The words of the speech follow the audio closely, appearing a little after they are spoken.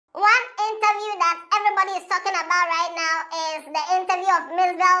interview that everybody is talking about right now is the interview of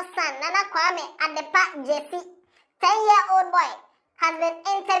Mzbel's son, Nana Kwame Adepa JC. 10-year-old boy has been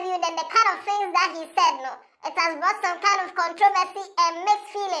interviewed, and the kind of things that he said, it has brought some kind of controversy and mixed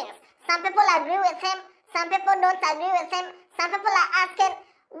feelings. Some people agree with him, some people don't agree with him. Some people are asking,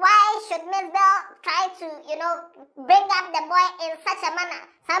 why should Mzbel try to, bring up the boy in such a manner?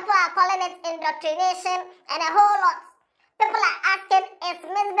 Some people are calling it indoctrination and a whole lot. People are asking, is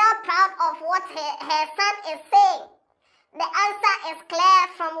Mzbel proud of what her son is saying? The answer is clear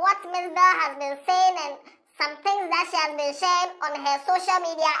from what Mzbel has been saying and some things that she has been sharing on her social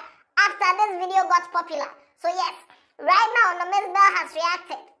media after this video got popular. So yes, right now, Mzbel has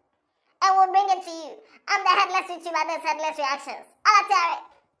reacted. And we'll bring it to you. I'm the Headless YouTuber, this Headless Reactions. Alatari,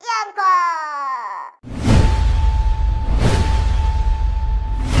 Yanko!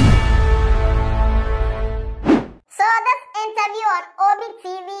 So this interview on Obi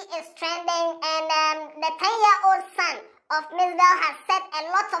TV is trending, and the 10-year-old son of Mzbel has said a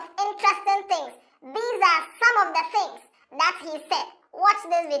lot of interesting things. These are some of the things that he said. Watch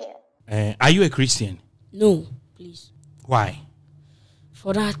this video. Are you a Christian? No, please. Why?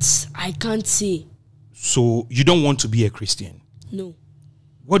 For that, I can't say. So you don't want to be a Christian? No.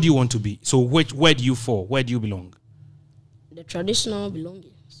 What do you want to be? So where do you fall? Where do you belong? The traditional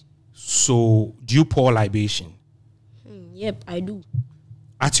belongings. So do you pour libation? Yep, I do.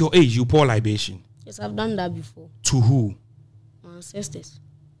 At your age, you pour libation? Yes, I've done that before. To who? My ancestors.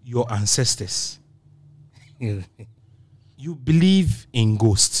 Your ancestors. You believe in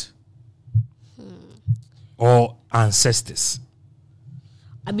ghosts? Or ancestors?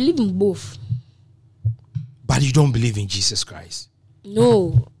 I believe in both. But you don't believe in Jesus Christ?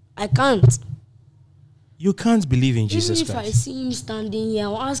 No, I can't. You can't believe in Jesus Even if Christ? I see him standing here,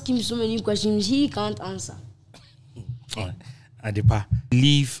 I'll ask him so many questions, he can't answer. Adepa,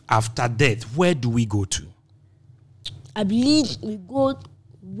 live after death. Where do we go to? I believe we go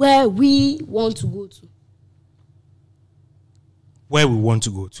where we want to go to. Where we want to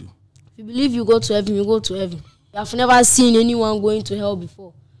go to? If you believe you go to heaven, you go to heaven. I've never seen anyone going to hell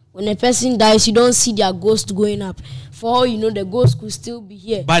before. When a person dies, you don't see their ghost going up. For all you know, the ghost could still be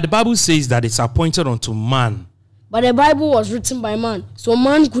here. But the Bible says that it's appointed unto man. But the Bible was written by man, so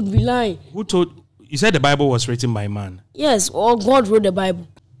man could be lying. Who told? You said the Bible was written by man. Yes, or God wrote the Bible.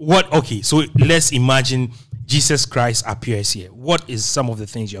 What? Okay, so let's imagine Jesus Christ appears here. What is some of the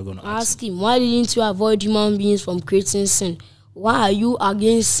things you're going to ask him? Why didn't you avoid human beings from creating sin? Why are you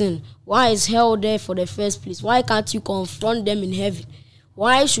against sin? Why is hell there for the first place? Why can't you confront them in heaven?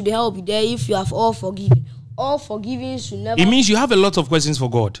 Why should hell be there if you have all forgiven? All forgiving should never... It means you have a lot of questions for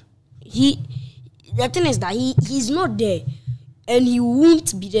God. The thing is that he's not there. And he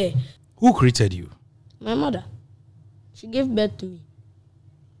won't be there. Who created you? My mother. She gave birth to me.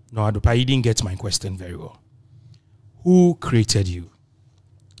 No, Adepa, you didn't get my question very well. Who created you?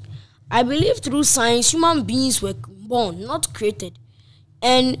 I believe through science, human beings were born, not created.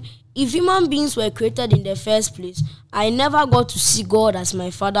 And if human beings were created in the first place, I never got to see God as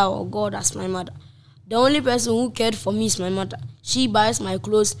my father or God as my mother. The only person who cared for me is my mother. She buys my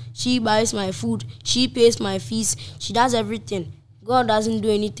clothes, she buys my food, she pays my fees, she does everything. God doesn't do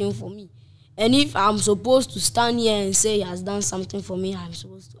anything for me. And if I'm supposed to stand here and say he has done something for me, I'm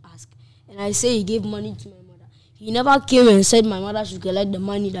supposed to ask. And I say he gave money to my mother. He never came and said my mother should collect the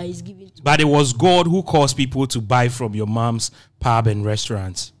money that he's giving to me. But it was God who caused people to buy from your mom's pub and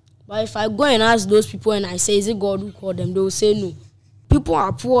restaurants. But if I go and ask those people and I say, is it God who called them? They will say no. People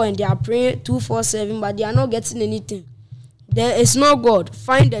are poor and they are praying 247, but they are not getting anything. There is no God.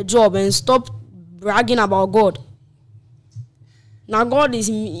 Find a job and stop bragging about God. Now God is,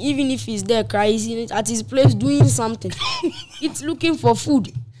 even if he's there crying at his place doing something, it's looking for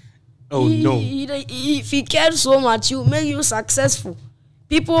food. Oh no. If he cared so much, he will make you successful.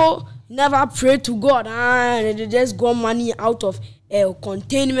 People never pray to God. They just got money out of a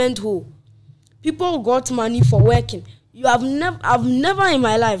containment hole. People got money for working. I've never in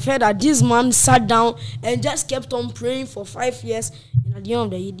my life heard that this man sat down and just kept on praying for 5 years, and at the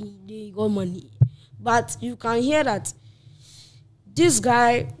end of the day, he got money. But you can hear that this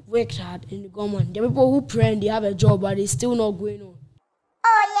guy worked hard and he got money. There are people who pray and they have a job, but it's still not going on.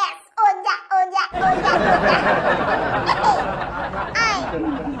 Oh yes,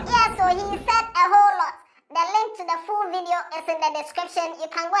 yeah, so he said a whole lot. The link to the full video is in the description. You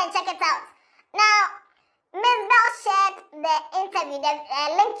can go and check it out. Now, Mzbel shared the interview, the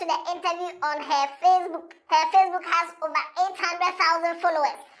link to the interview on her Facebook. Her Facebook has over 800,000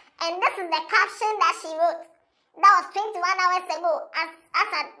 followers. And this is the caption that she wrote. That was 21 hours ago, as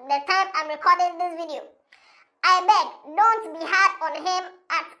at the time I'm recording this video. I beg, don't be hard on him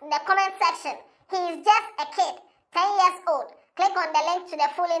at the comment section. He is just a kid, 10 years old. Click on the link to the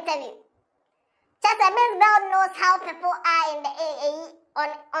full interview. Just Mzbel knows how people are in the AAE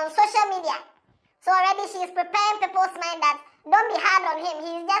on social media. So already she is preparing people's mind that don't be hard on him.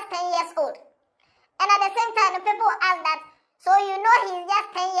 He is just 10 years old. And at the same time, the people ask that, so you know he is just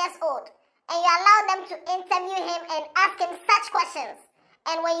 10 years old. And you allow them to interview him and ask him such questions.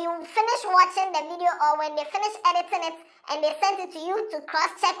 And when you finish watching the video or when they finish editing it and they send it to you to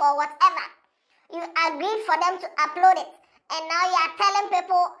cross-check or whatever, you agreed for them to upload it. And now you are telling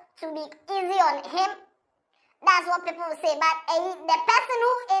people to be easy on him. That's what people will say. But the person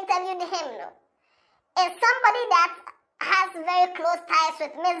who interviewed him is somebody that has very close ties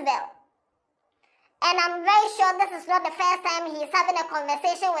with Mzbel. And I'm very sure this is not the first time he's having a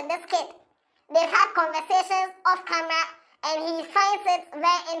conversation with this kid. They've had conversations off camera, and he finds it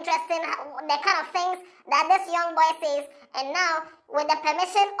very interesting, the kind of things that this young boy says. And now, with the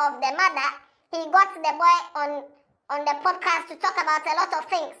permission of the mother, he got the boy on the podcast to talk about a lot of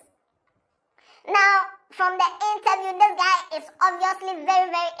things. Now, from the interview, this guy is obviously very,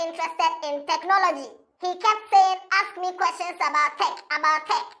 very interested in technology. He kept saying, ask me questions about tech, about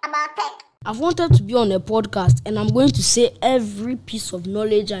tech, about tech. I've wanted to be on a podcast, and I'm going to say every piece of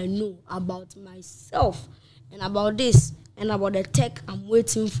knowledge I know about myself and about this and about the tech I'm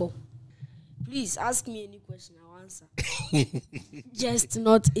waiting for. Please ask me any question, I'll answer. Just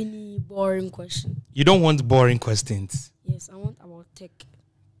not any boring question. You don't want boring questions? Yes, I want about tech.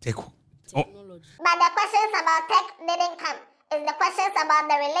 Technology. But the questions about tech didn't come. It's the questions about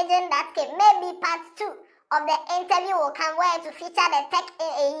the religion that came. Maybe part 2 of the interview will come where to feature the tech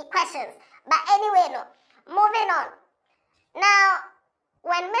questions. But anyway, moving on. Now,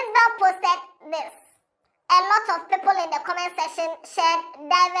 when Mzbel posted this, a lot of people in the comment section shared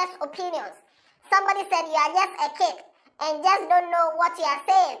diverse opinions. Somebody said you are just a kid and just don't know what you are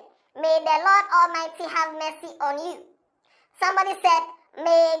saying. May the Lord Almighty have mercy on you. Somebody said,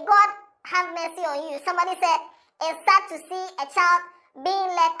 may God have mercy on you. Somebody said, it's sad to see a child being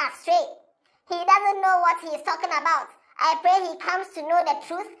led astray. He doesn't know what he is talking about. I pray he comes to know the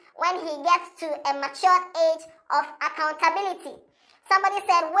truth when he gets to a matured age of accountability. Somebody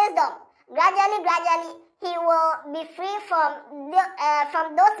said wisdom. Gradually, he will be free from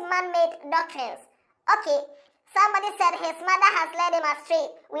those man-made doctrines. Okay. Somebody said his mother has led him astray.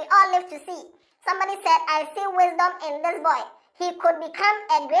 We all live to see. Somebody said, I see wisdom in this boy. He could become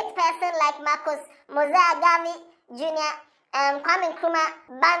a great person like Marcus Mzbel Jr., Kwame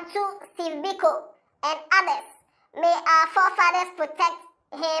Nkrumah, Bantu, Steve Biko, and others. May our forefathers protect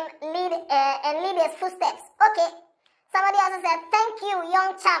him and lead his footsteps. Okay. Somebody also said, thank you,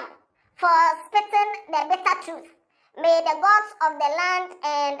 young chum, for spitting the bitter truth. May the gods of the land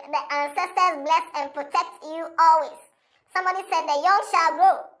and the ancestors bless and protect you always. Somebody said, the young shall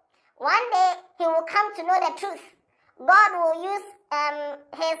grow. One day, he will come to know the truth. God will use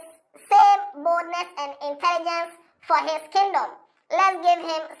his same boldness and intelligence for his kingdom. Let's give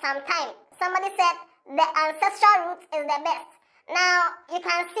him some time. Somebody said, the ancestral route is the best. Now, you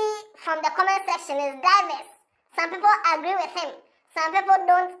can see from the comment section is diverse. Some people agree with him. Some people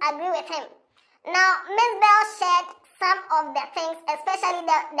don't agree with him. Now, Mzbel shared some of the things, especially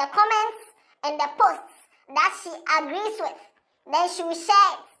the comments and the posts that she agrees with. Then she will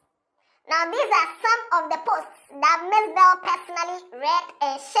share it. Now, these are some of the posts that Mzbel personally read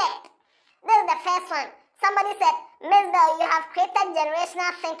and shared. This is the first one. Somebody said, Mzbel, you have created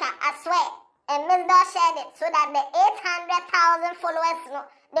generational thinker, I swear. And Mzbel shared it so that the 800,000 followers,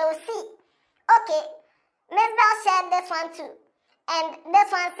 they will see. Okay, Mzbel shared this one too. And this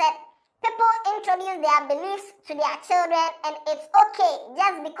one said, people introduce their beliefs to their children and it's okay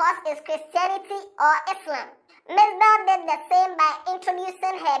just because it's Christianity or Islam. Mzbel did the same by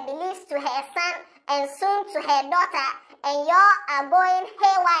introducing her beliefs to her son and soon to her daughter, and y'all are going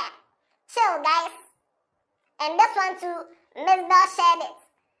haywire. Chill, guys. And this one too, Mzbel shared it.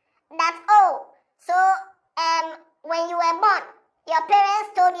 That, when you were born, your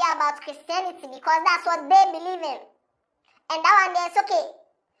parents told you about Christianity because that's what they believe in. And that one there is okay.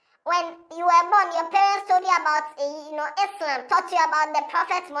 When you were born, your parents told you about Islam, taught you about the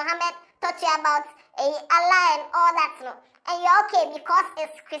Prophet Muhammad, taught you about Allah and all that, and you're okay because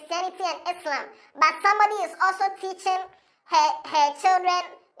it's Christianity and Islam. But somebody is also teaching her children,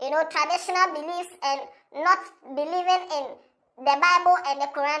 traditional beliefs and not believing in the Bible and the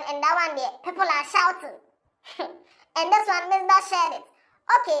Quran, and that one there, people are shouting. And this one, Mzbel shared it.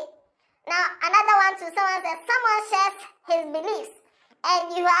 Okay, now another one too, someone says, someone shares his beliefs,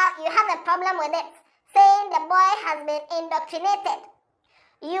 and you have a problem with it, saying the boy has been indoctrinated.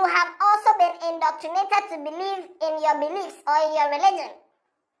 you have also been indoctrinated to believe in your beliefs or in your religion.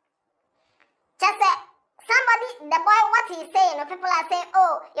 Just say, somebody, the boy, what he's saying, people are saying,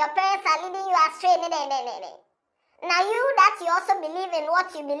 oh, your parents are leading you astray. Now you that you also believe in what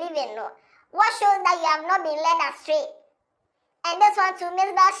you believe in, no? What shows that you have not been led astray? And this one too,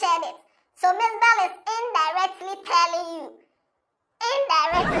 Mzbel shared it. So Mzbel is indirectly telling you.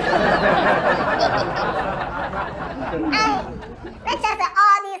 Indirectly. Let's just say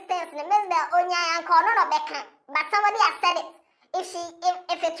all these things, the Mzbel, Onya and Kono Becca. But somebody has said it.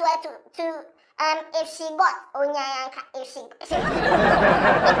 If it were if she got Onya,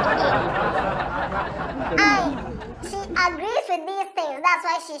 she agrees with these things. That's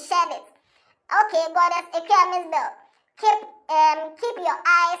why she shared it. Okay, goddess, Mzbel, keep your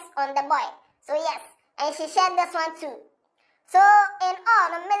eyes on the boy. So yes, and she shared this one too. So in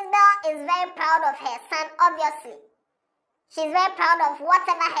all, Mzbel is very proud of her son. Obviously, she's very proud of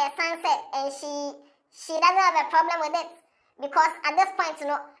whatever her son said, and she doesn't have a problem with it because at this point,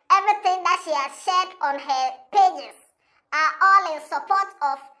 everything that she has shared on her pages are all in support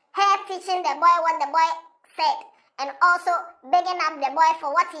of her teaching the boy what the boy said, and also bigging up the boy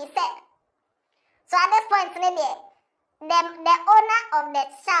for what he said. So at this point, the owner of the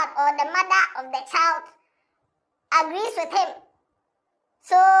child or the mother of the child agrees with him.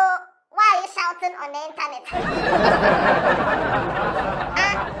 So why are you shouting on the internet?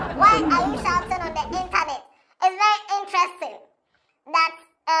 Why are you shouting on the internet? It's very interesting that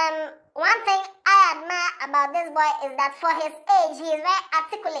one thing I admire about this boy is that for his age, he is very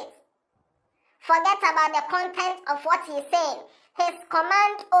articulate. Forget about the content of what he's saying. His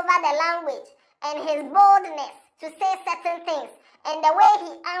command over the language and his boldness to say certain things and the way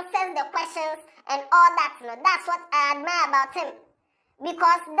he answers the questions and all that, that's what I admire about him.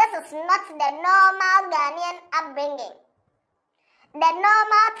 Because this is not the normal Ghanaian upbringing. The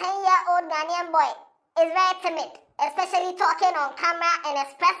normal 10-year-old Ghanaian boy is very timid, especially talking on camera and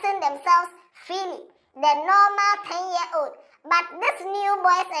expressing themselves freely. The normal 10-year-old. But this new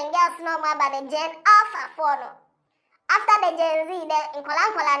boys and girls normal by the Gen Alpha 4 no. After the Gen Z, the Inkola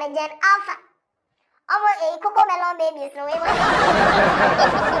the Gen Alpha. Almost a cocoa melon babies no. The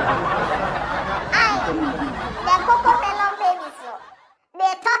cocoa melon babies no.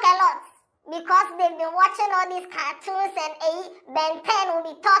 They talk a lot because they've been watching all these cartoons and Ben 10 will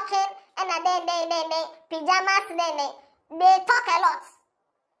be talking and then pajamas they talk a lot.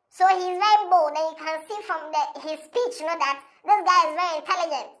 So he's very bold and you can see from his speech that this guy is very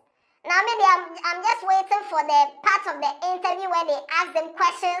intelligent. Now maybe I'm just waiting for the part of the interview where they ask them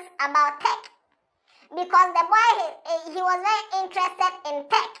questions about tech. Because the boy, he was very interested in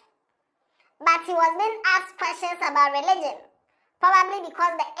tech. But he was being asked questions about religion. Probably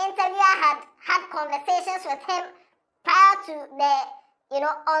because the interviewer had conversations with him prior to the,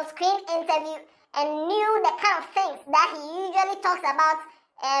 on-screen interview and knew the kind of things that he usually talks about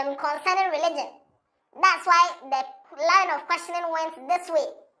concerning religion. That's why the line of questioning went this way.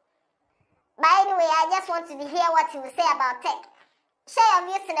 But anyway, I just want to hear what he will say about tech. Share your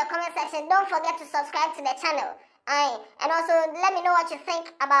views in the comment section. Don't forget to subscribe to the channel. And also let me know what you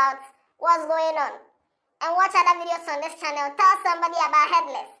think about what's going on. And watch other videos on this channel. Tell somebody about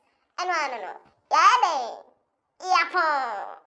Headless. And I don't know. Yeah,